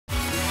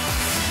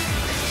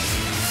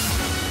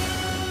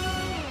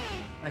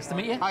Nice to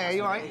meet you. Hi, are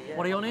you alright?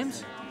 What are your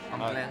names? I'm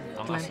Glenn.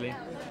 I'm Ashley.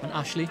 And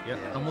Ashley. Yep.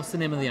 And what's the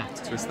name of the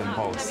act? Twist and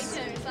Pulse.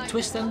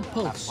 Twist and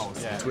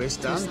Pulse. Yeah.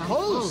 Twist and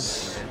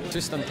Pulse.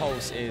 Twist and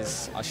Pulse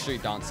is a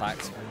street dance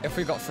act. If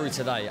we got through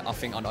today, I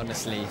think I'd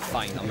honestly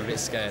faint. I'm a bit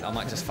scared. I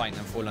might just faint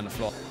and fall on the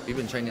floor. We've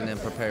been training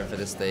and preparing for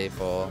this day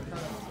for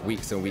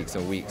weeks and weeks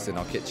and weeks in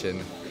our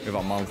kitchen, with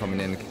our mum coming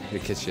in the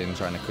kitchen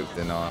trying to cook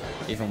dinner.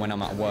 Even when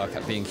I'm at work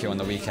at B&Q on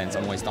the weekends,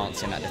 I'm always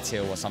dancing at the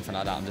till or something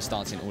like that. I'm just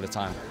dancing all the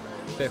time.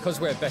 Because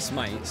we're best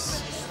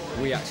mates,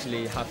 we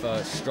actually have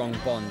a strong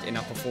bond in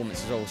our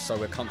performance as well, so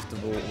we're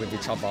comfortable with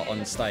each other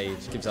on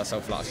stage. Gives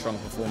ourselves like a strong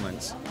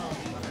performance.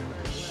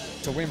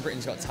 To win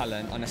Britain's Got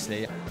Talent,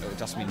 honestly, it will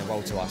just mean the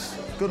world to us.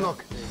 Good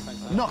luck.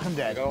 Knock him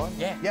dead. Go on.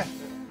 Yeah. Yeah.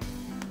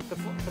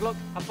 Good luck.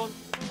 Have fun.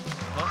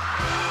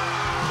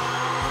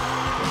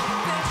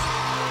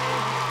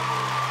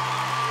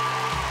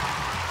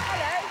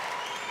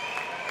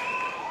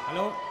 Hello.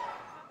 Hello,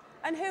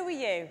 And who are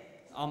you?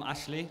 I'm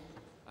Ashley.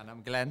 And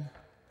I'm Glenn.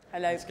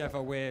 Hello.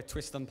 Together we're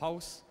Twist and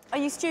Pulse. Are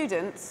you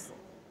students?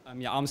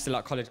 Yeah, I'm still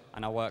at college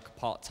and I work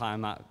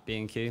part-time at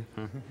B&Q.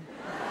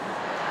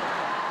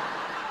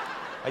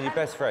 Are you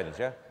best friends,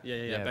 yeah?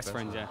 Yeah, best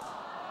friends, yeah.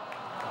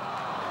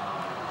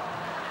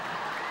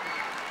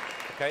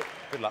 Okay,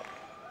 good luck.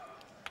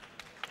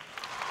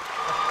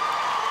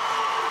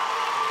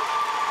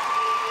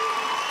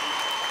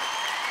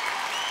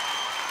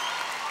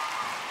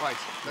 Right,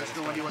 let us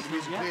know when you want the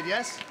music played,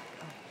 yes?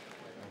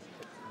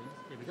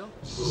 Here we go.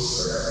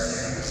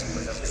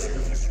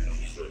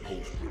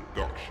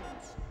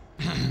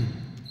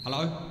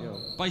 Hello?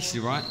 Basically,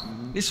 right,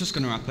 this is what's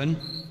going to happen.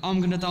 I'm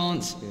going to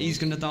dance, he's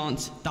going to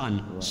dance,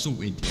 done,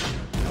 sorted.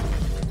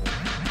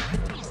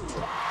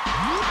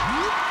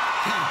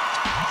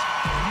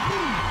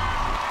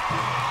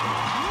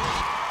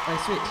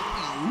 Switch.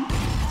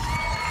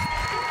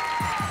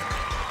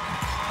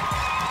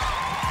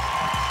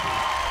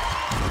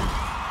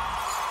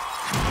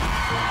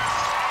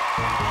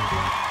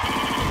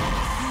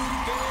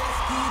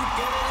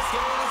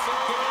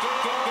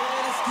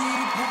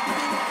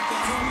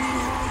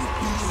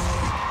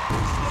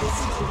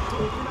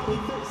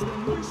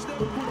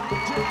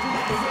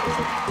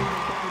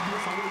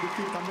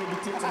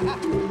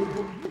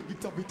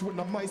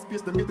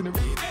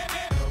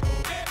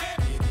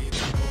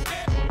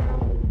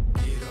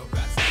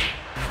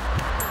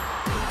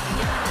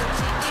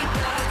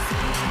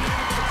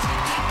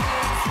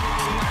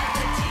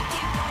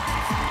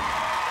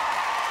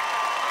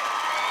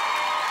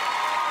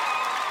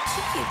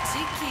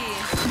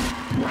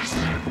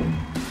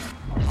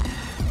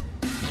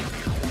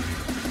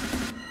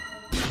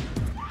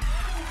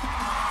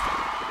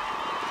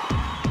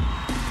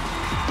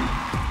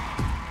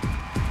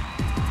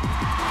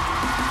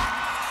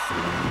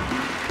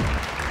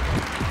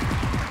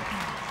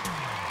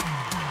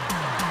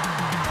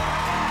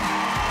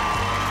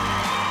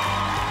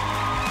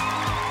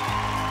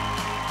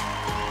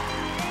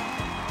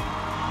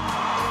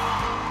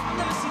 I've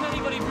never seen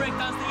anybody break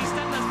dance the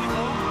EastEnders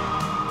before.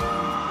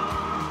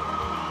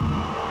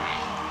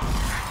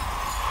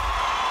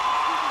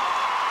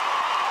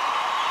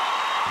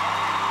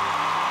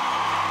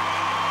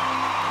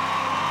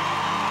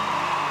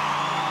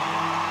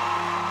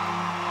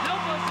 No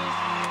buzzers,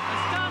 a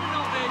standing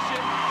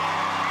ovation.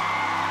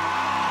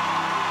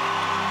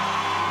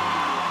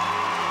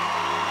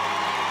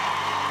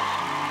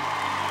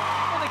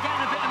 Well, they're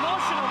getting a bit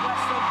emotional,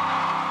 bless them.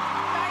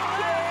 Thank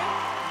you.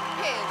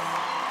 Piers.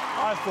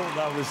 I thought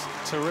that was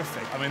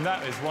terrific. I mean,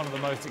 that is one of the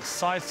most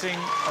exciting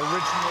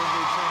original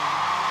routines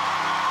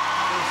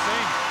we've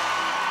seen.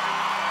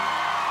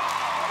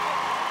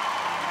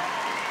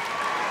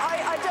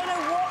 I don't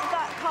know what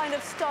that kind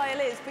of style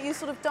is, but you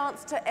sort of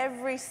danced to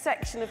every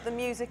section of the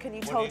music and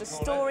you told a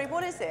story.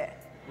 What is it?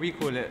 We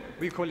call it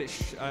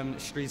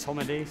street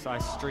comedy, so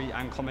street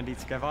and comedy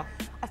together.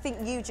 I think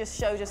you just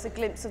showed us a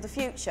glimpse of the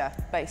future,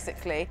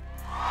 basically.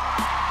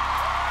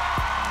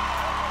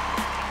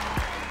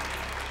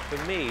 For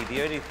me,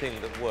 the only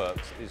thing that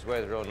works is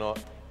whether or not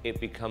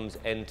it becomes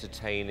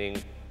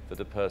entertaining for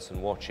the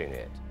person watching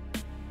it.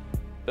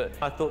 But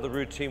I thought the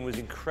routine was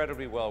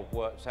incredibly well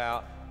worked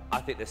out. I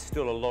think there's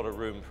still a lot of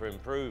room for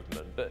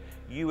improvement, but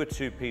you are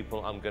two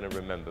people I'm going to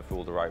remember for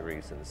all the right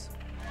reasons.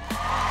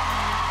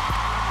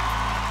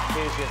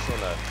 Here's yes or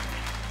no.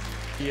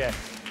 Yes.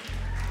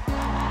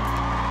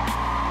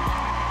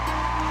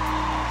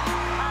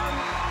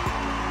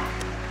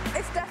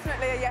 It's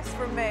definitely a yes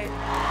from me.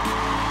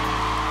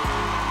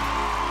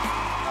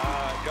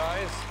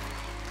 Guys,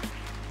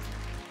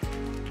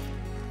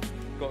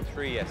 got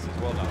 3 yeses,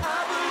 well done. Well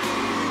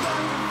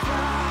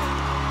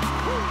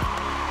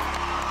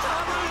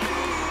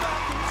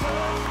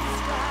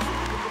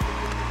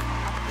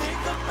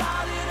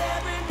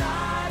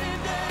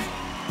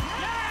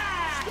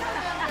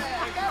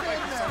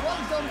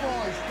done,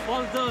 boys.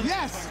 Well done.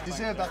 Yes!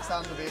 Deserve that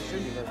stand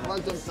ovation. Well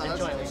done,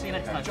 fellas. Enjoy it. See you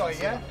next time. Enjoy it,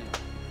 yeah?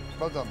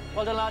 Well done.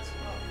 Well done, lads.